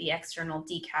 do the external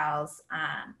decals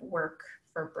work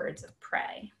for birds of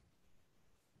prey?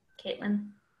 Caitlin?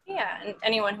 Yeah, and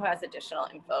anyone who has additional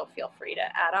info, feel free to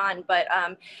add on. But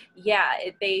yeah,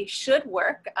 they should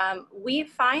work. We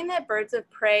find that birds of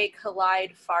prey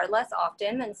collide far less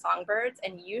often than songbirds,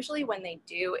 and usually when they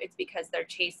do, it's because they're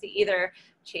either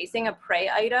chasing a prey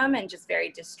item and just very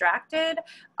distracted,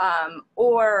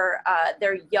 or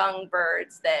they're young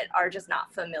birds that are just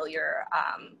not familiar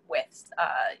with,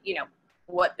 you know,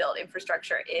 what built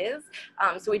infrastructure is.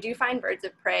 So we do find birds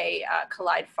of prey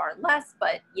collide far less,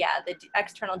 but yeah, the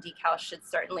external decal should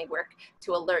certainly work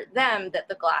to alert them that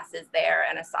the glass is there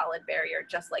and a solid barrier,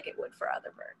 just like it would for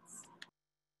other birds.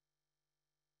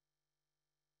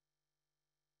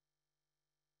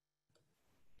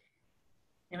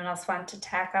 Anyone else want to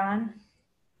tack on?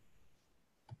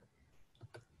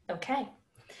 Okay.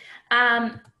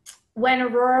 When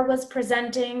Aurora was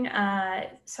presenting,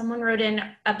 someone wrote in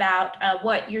about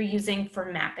what you're using for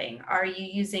mapping. Are you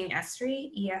using Esri,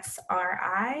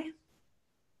 E-S-R-I?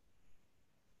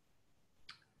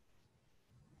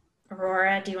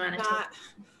 Aurora, do you want to take?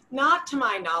 Not to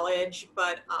my knowledge,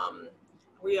 but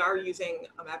we are using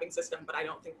a mapping system, but I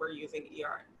don't think we're using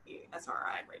ESRI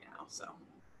right now, so.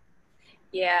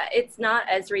 Yeah, it's not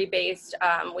Esri based.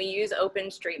 We use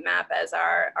OpenStreetMap as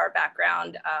our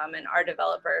background, and our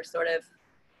developer sort of,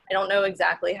 I don't know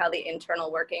exactly how the internal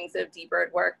workings of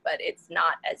dBird work, but it's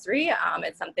not Esri.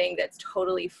 It's something that's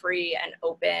totally free and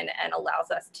open and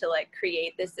allows us to like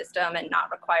create this system and not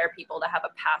require people to have a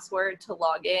password to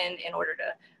log in order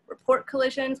to report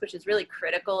collisions, which is really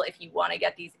critical if you want to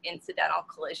get these incidental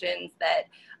collisions that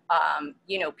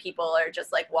you know, people are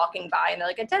just like walking by and they're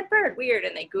like, a dead bird, weird,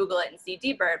 and they Google it and see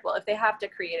dBird. Well, if they have to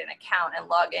create an account and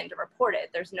log in to report it,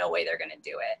 there's no way they're going to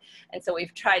do it. And so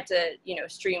we've tried to, you know,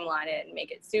 streamline it and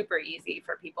make it super easy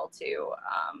for people to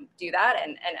do that.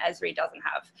 And Esri doesn't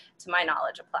have, to my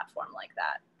knowledge, a platform like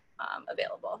that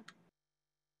available.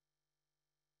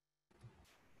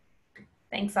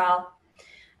 Thanks all.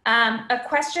 A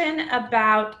question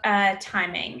about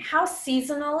timing. How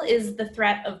seasonal is the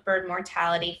threat of bird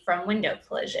mortality from window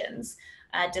collisions?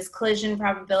 Does collision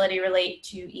probability relate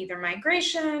to either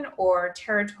migration or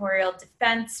territorial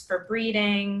defense for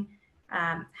breeding?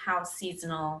 How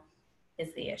seasonal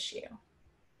is the issue?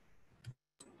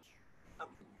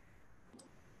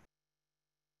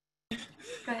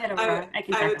 Go ahead, Aurora. I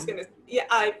can tackle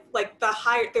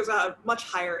it. There's a much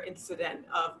higher incident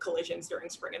of collisions during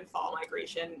spring and fall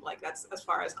migration. Like that's as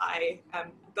far as I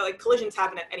am. Collisions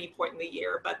happen at any point in the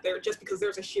year, but they're just because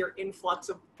there's a sheer influx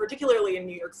of, particularly in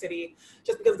New York City,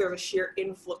 just because there's a sheer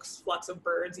flux of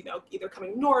birds, either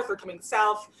coming north or coming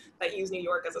south that use New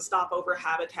York as a stopover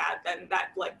habitat, then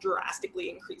that drastically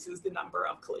increases the number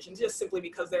of collisions, just simply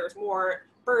because there's more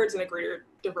birds and a greater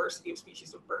diversity of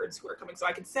species of birds who are coming. So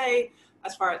I could say,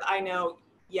 as far as I know,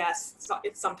 yes,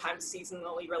 it's sometimes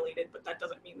seasonally related, but that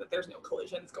doesn't mean that there's no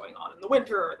collisions going on in the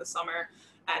winter or the summer.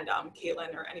 And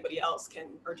Caitlin or anybody else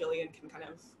or Jillian can kind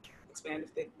of expand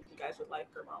if you guys would like,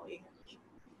 or Molly.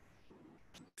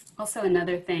 Also,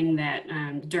 another thing that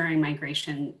during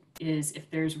migration is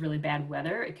if there's really bad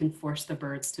weather, it can force the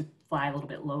birds to fly a little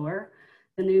bit lower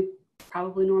than they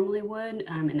probably normally would,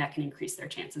 and that can increase their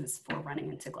chances for running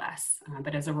into glass.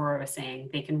 But as Aurora was saying,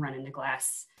 they can run into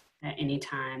glass at any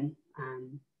time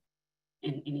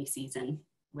in any season,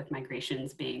 with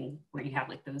migrations being where you have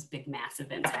like those big mass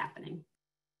events happening.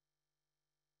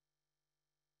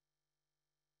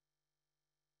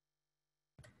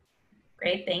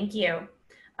 Great, thank you.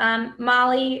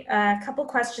 Molly, a couple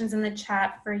questions in the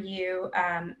chat for you.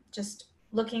 Just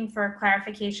looking for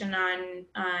clarification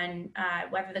on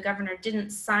whether the governor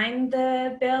didn't sign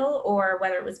the bill or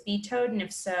whether it was vetoed, and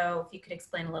if so, if you could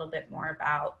explain a little bit more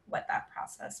about what that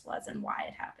process was and why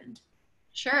it happened.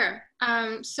 Sure.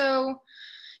 So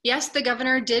yes, the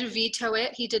governor did veto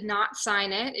it. He did not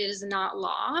sign it. It is not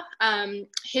law.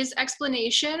 His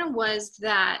explanation was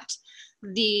that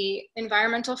the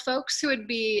environmental folks who would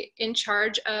be in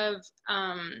charge of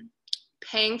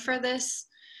paying for this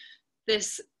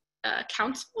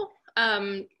council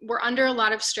were under a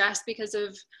lot of stress because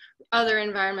of other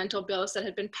environmental bills that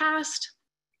had been passed.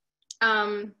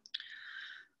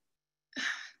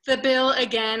 The bill,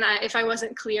 again, if I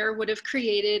wasn't clear, would have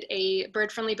created a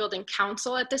bird-friendly building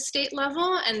council at the state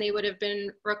level, and they would have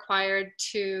been required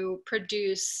to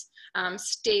produce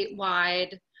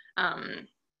statewide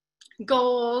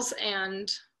goals.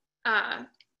 And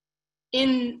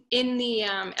in the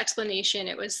explanation,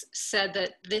 it was said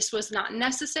that this was not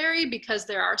necessary because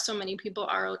there are so many people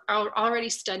are already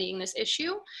studying this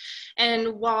issue. And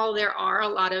while there are a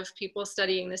lot of people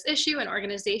studying this issue and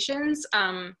organizations,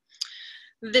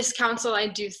 this council, I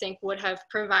do think, would have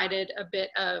provided a bit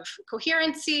of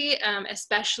coherency,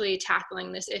 especially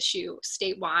tackling this issue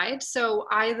statewide. So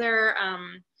either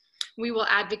we will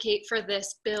advocate for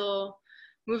this bill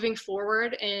moving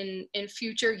forward in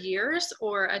future years,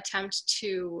 or attempt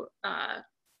to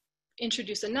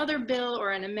introduce another bill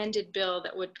or an amended bill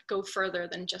that would go further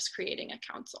than just creating a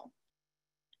council.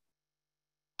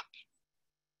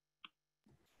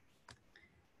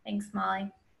 Thanks,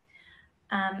 Molly.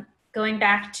 Going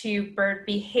back to bird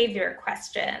behavior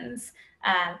questions,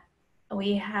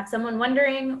 we have someone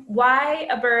wondering why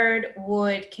a bird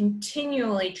would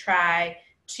continually try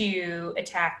to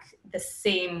attack the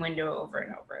same window over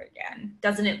and over again.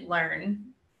 Doesn't it learn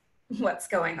what's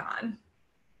going on?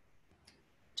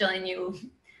 Jillian, you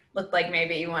looked like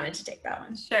maybe you wanted to take that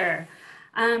one. Sure.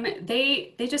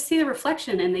 They just see the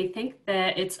reflection and they think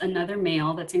that it's another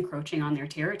male that's encroaching on their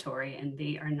territory, and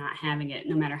they are not having it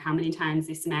no matter how many times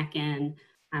they smack in.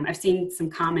 I've seen some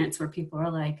comments where people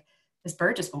are like, this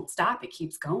bird just won't stop, it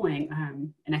keeps going.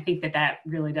 And I think that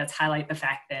really does highlight the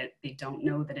fact that they don't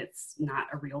know that it's not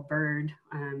a real bird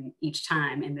each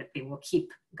time, and that they will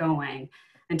keep going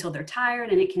until they're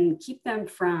tired, and it can keep them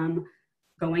from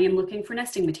going and looking for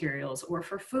nesting materials or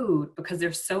for food because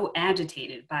they're so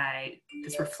agitated by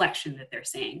this reflection that they're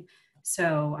seeing.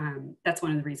 So that's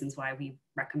one of the reasons why we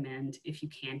recommend, if you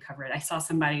can, cover it. I saw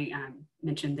somebody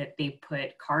mention that they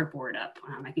put cardboard up.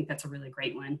 I think that's a really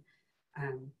great one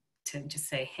to just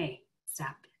say, hey,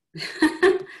 stop.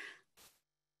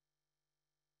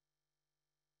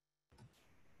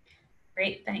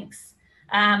 Great, thanks.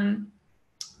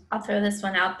 I'll throw this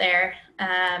one out there.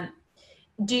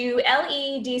 Do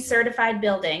LEED certified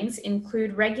buildings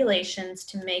include regulations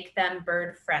to make them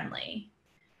bird friendly?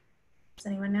 Does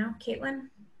anyone know? Caitlin?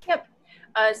 Yep.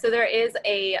 So there is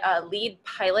a LEED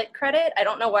pilot credit. I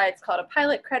don't know why it's called a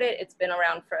pilot credit. It's been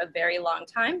around for a very long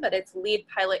time, but it's LEED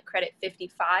pilot credit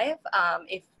 55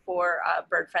 for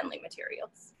bird friendly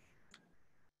materials.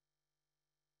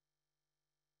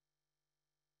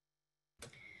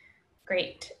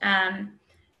 Great.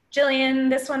 Jillian,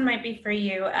 this one might be for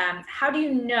you. How do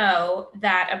you know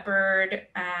that a bird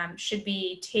should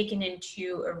be taken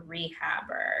into a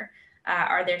rehabber?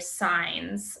 Are there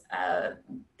signs of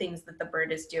things that the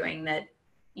bird is doing that,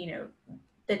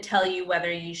 that tell you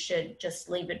whether you should just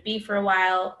leave it be for a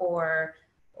while or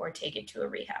take it to a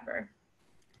rehabber?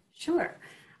 Sure.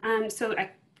 So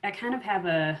I kind of have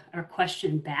a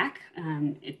question back.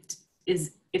 It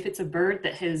is, if it's a bird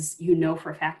that has, for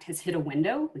a fact has hit a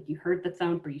window, like you heard the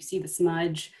thump or you see the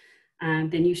smudge,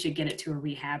 then you should get it to a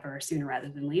rehabber sooner rather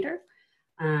than later.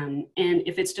 And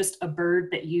if it's just a bird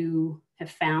that you have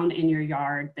found in your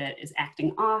yard that is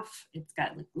acting off, it's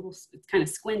got like it's kind of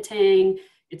squinting,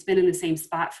 it's been in the same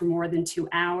spot for more than 2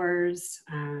 hours.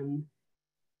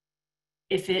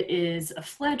 If it is a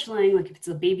fledgling, like if it's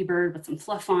a baby bird with some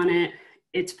fluff on it,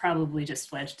 it's probably just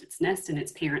fledged its nest and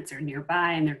its parents are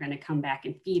nearby and they're going to come back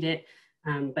and feed it,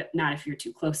 but not if you're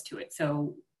too close to it.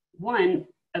 So one,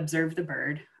 observe the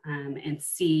bird and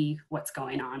see what's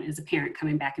going on. Is a parent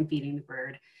coming back and feeding the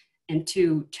bird? And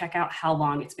two, check out how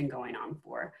long it's been going on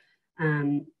for.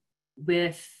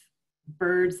 With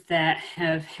birds that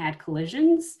have had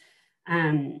collisions,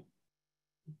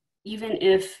 even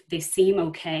if they seem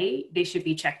okay, they should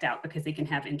be checked out because they can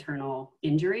have internal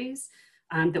injuries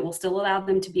that will still allow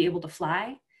them to be able to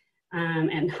fly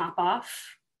and hop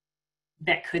off.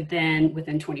 That could then,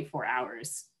 within 24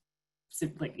 hours,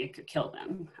 it could kill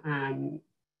them.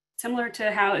 Similar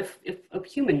to how if a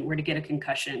human were to get a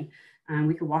concussion,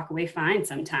 we could walk away fine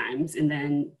sometimes, and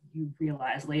then you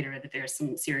realize later that there's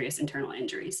some serious internal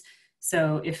injuries.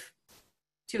 So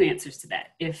two answers to that.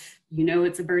 If you know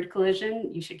it's a bird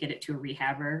collision, you should get it to a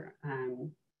rehabber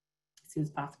as soon as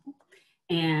possible.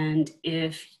 And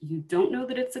if you don't know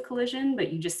that it's a collision,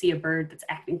 but you just see a bird that's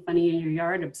acting funny in your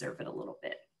yard, observe it a little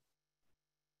bit.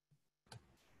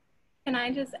 Can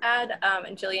I just add,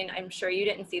 and Jillian, I'm sure you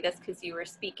didn't see this because you were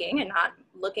speaking and not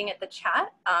looking at the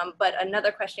chat, but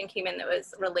another question came in that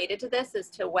was related to this as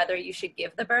to whether you should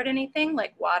give the bird anything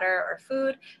like water or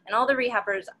food. And all the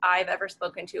rehabbers I've ever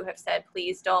spoken to have said,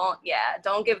 please don't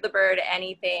give the bird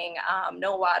anything,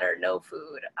 no water, no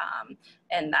food,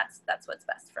 and that's what's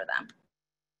best for them.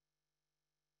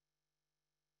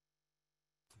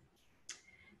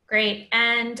 Great.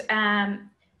 And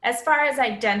as far as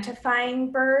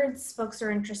identifying birds, folks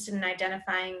are interested in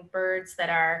identifying birds that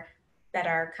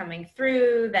are coming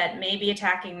through, that may be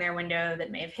attacking their window,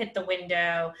 that may have hit the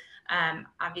window.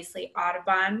 Obviously,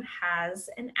 Audubon has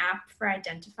an app for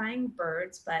identifying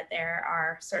birds, but there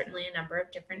are certainly a number of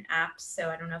different apps. So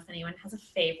I don't know if anyone has a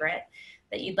favorite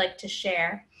that you'd like to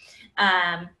share.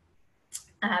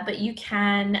 But you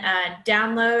can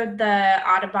download the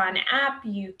Audubon app.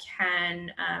 You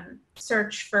can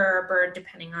search for a bird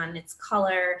depending on its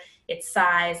color, its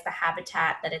size, the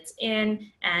habitat that it's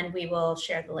in, and we will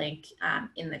share the link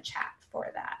in the chat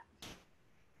for that.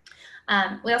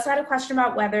 We also had a question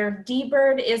about whether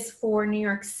D-Bird is for New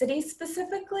York City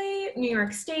specifically, New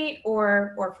York State,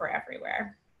 or for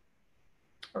everywhere.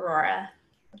 Aurora,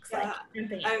 looks like.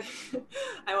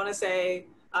 I want to say,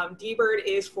 D-Bird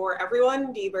is for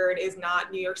everyone. D-Bird is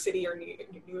not New York City or New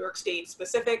York State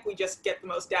specific. We just get the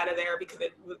most data there because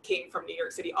it came from New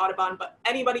York City Audubon, but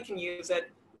anybody can use it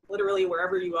literally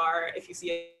wherever you are. If you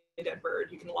see a dead bird,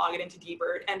 you can log it into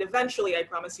D-Bird, and eventually I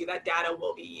promise you that data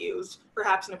will be used,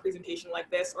 perhaps in a presentation like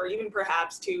this, or even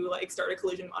perhaps to start a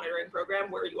collision monitoring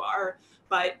program where you are.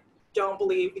 But don't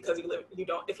believe because if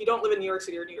you don't live in New York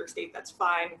City or New York State, that's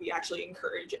fine. We actually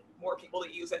encourage more people to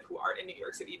use it who aren't in New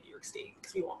York City and New York State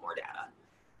because we want more data.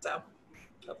 So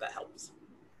hope that helps.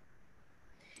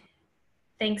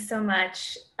 Thanks so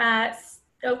much.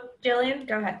 Jillian,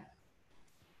 go ahead.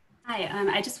 Hi,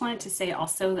 I just wanted to say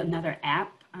also another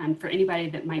app for anybody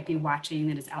that might be watching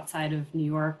that is outside of New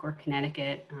York or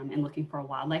Connecticut and looking for a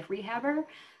wildlife rehabber.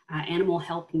 Animal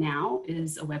Help Now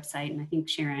is a website, and I think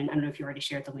Sharon, I don't know if you already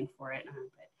shared the link for it,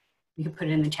 but we could put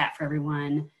it in the chat for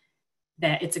everyone,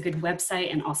 that it's a good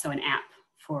website and also an app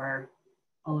for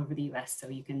all over the US, so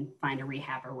you can find a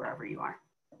rehabber wherever you are.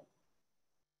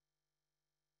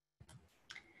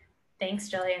 Thanks,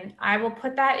 Jillian. I will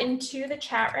put that into the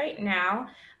chat right now.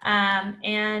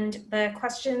 And the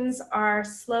questions are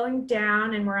slowing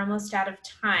down and we're almost out of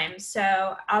time.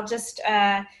 So I'll just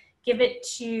give it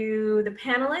to the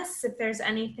panelists if there's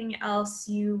anything else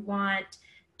you want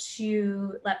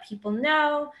to let people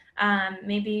know.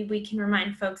 Maybe we can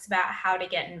remind folks about how to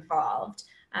get involved.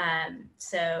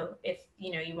 So if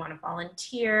you want to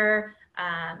volunteer,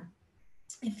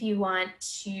 if you want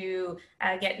to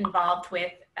get involved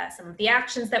with some of the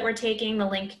actions that we're taking, the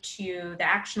link to the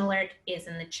action alert is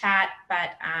in the chat.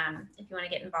 But if you want to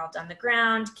get involved on the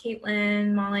ground,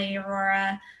 Caitlin, Molly,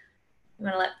 Aurora, You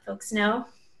want to let folks know?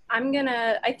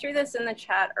 I threw this in the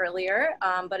chat earlier,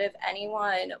 but if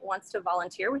anyone wants to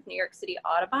volunteer with New York City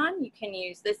Audubon, you can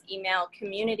use this email,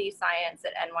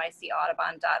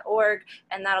 communityscience@nycaudubon.org,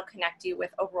 and that'll connect you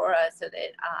with Aurora so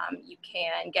that you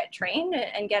can get trained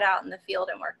and get out in the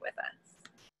field and work with us.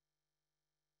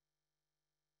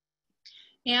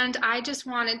 And I just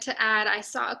wanted to add, I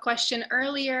saw a question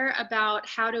earlier about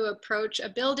how to approach a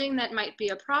building that might be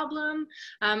a problem.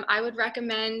 I would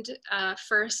recommend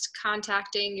first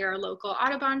contacting your local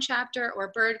Audubon chapter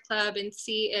or bird club and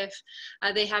see if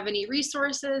they have any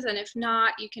resources. And if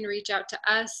not, you can reach out to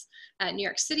us at New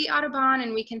York City Audubon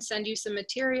and we can send you some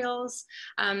materials.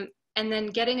 And then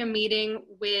getting a meeting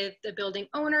with the building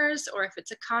owners, or if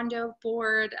it's a condo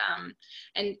board,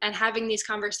 and having these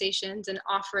conversations and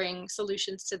offering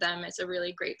solutions to them is a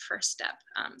really great first step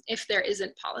if there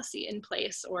isn't policy in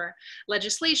place or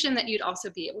legislation that you'd also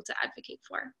be able to advocate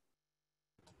for.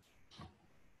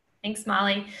 Thanks,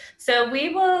 Molly. So we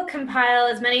will compile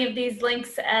as many of these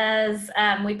links as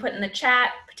we put in the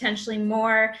chat, potentially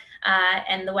more,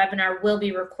 and the webinar will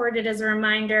be recorded as a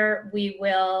reminder. We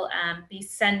will be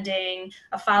sending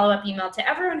a follow-up email to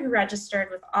everyone who registered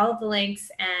with all of the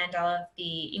links and all of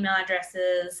the email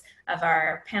addresses of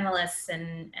our panelists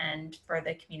and for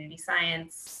the community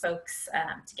science folks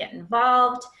to get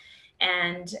involved.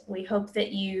 And we hope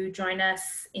that you join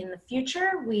us in the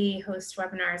future. We host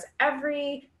webinars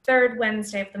every third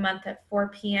Wednesday of the month at 4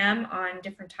 p.m. on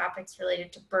different topics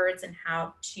related to birds and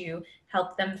how to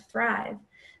help them thrive.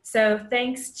 So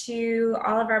thanks to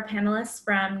all of our panelists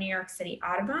from New York City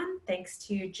Audubon. Thanks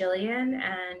to Jillian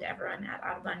and everyone at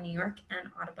Audubon New York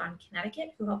and Audubon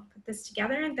Connecticut who helped put this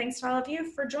together. And thanks to all of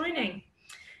you for joining.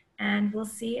 And we'll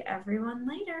see everyone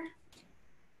later.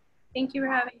 Thank you for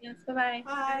having us. Bye-bye.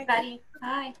 Bye. Everybody.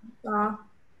 Bye. Bye.